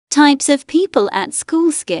Types of people at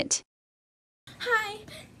school skit. Hi,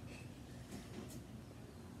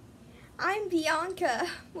 I'm Bianca.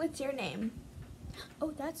 What's your name?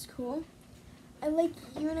 Oh, that's cool. I like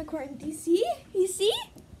unicorns. Do you see? You see?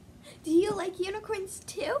 Do you like unicorns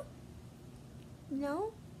too?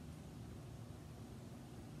 No?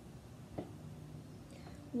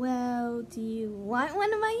 Well, do you want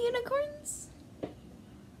one of my unicorns?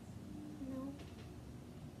 No.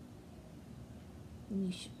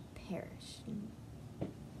 You should perish.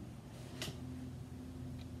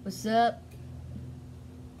 What's up?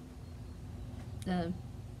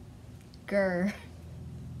 Grr.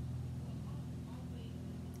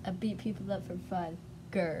 I beat people up for fun.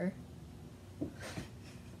 Grr.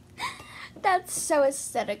 That's so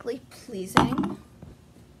aesthetically pleasing.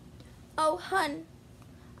 Oh, hun,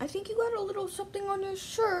 I think you got a little something on your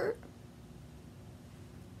shirt.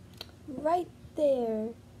 Right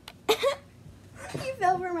there. You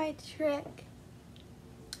fell for my trick.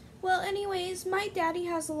 Well, anyways, my daddy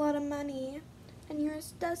has a lot of money, and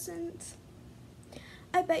yours doesn't.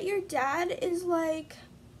 I bet your dad is like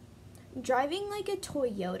driving like a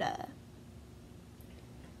Toyota.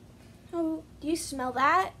 Oh, do you smell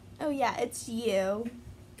that? Oh yeah, it's you.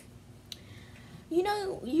 You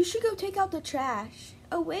know, you should go take out the trash.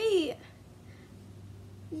 Oh wait,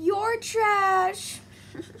 your trash.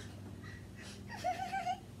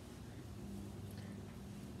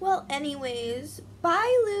 Well, anyways,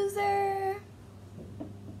 bye, loser.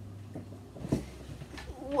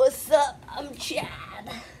 What's up? I'm Chad.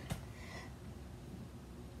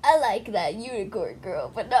 I like that unicorn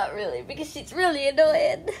girl, but not really because she's really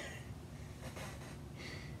annoying.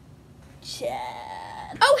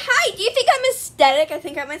 Chad. Oh, hi. Do you think I'm aesthetic? I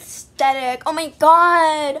think I'm aesthetic. Oh my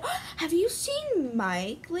god. Have you seen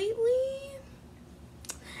Mike lately?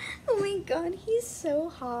 Oh my god, he's so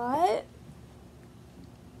hot.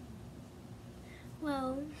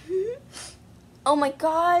 Well, oh my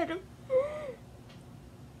god.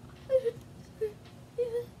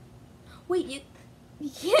 Wait, you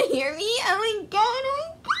can't hear me? Oh my god,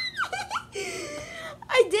 oh my god.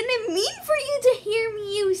 I didn't mean for you to hear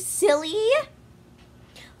me, you silly.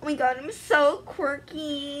 Oh my god, I'm so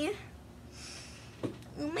quirky.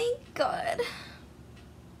 Oh my god.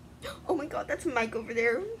 Oh my god, that's Mike over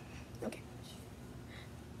there. Okay.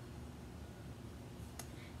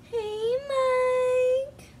 Hey, Mike.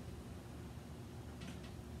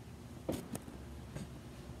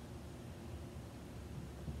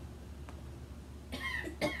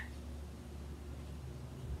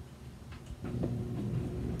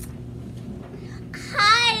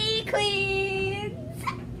 Hi, Queens.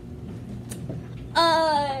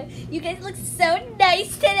 You guys look so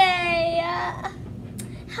nice today.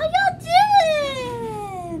 How y'all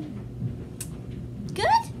doing?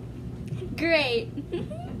 Good? Great. Oh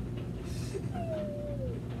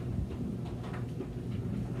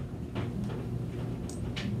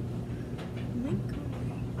my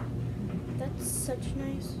god, that's such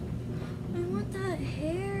nice. I want that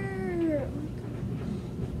hair. Oh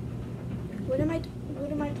my god.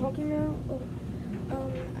 What am I talking about?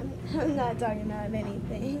 Oh, I'm not talking about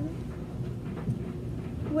anything.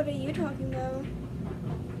 What are you talking about?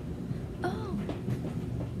 Oh.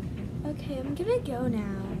 Okay, I'm gonna go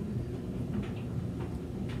now.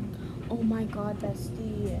 Oh my god,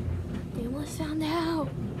 bestie. They almost found out.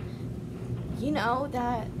 You know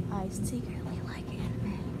that I secretly like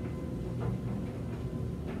anime.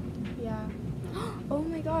 Yeah. Oh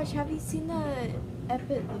my gosh, have you seen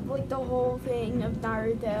like the whole thing of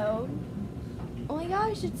Naruto? Oh my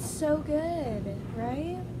gosh, it's so good,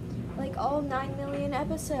 right? Like all 9 million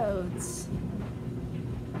episodes.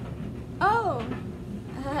 Oh,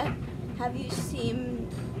 have you seen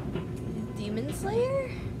Demon Slayer?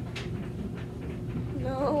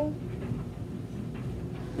 No.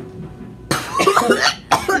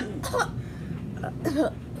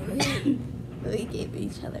 We gave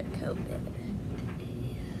each other COVID.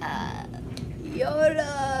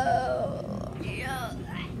 YOLO.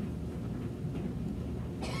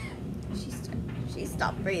 She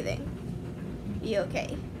stopped breathing. You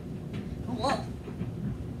okay?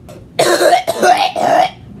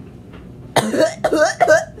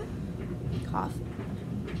 Cough.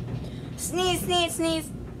 Sneeze, sneeze, sneeze.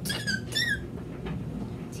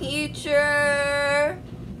 Teacher,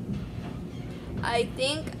 I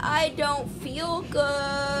think I don't feel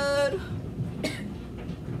good.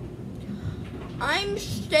 I'm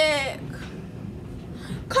sick.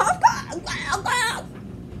 Cough, cough, cough, cough.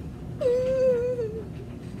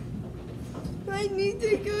 I need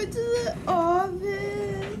to go to the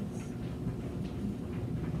office.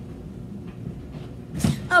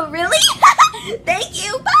 Oh, really? Thank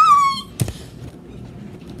you. Bye.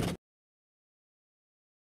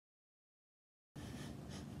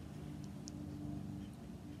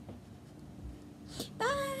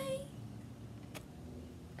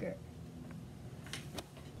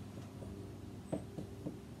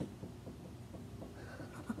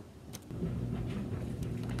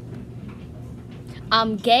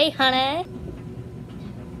 I'm gay, honey.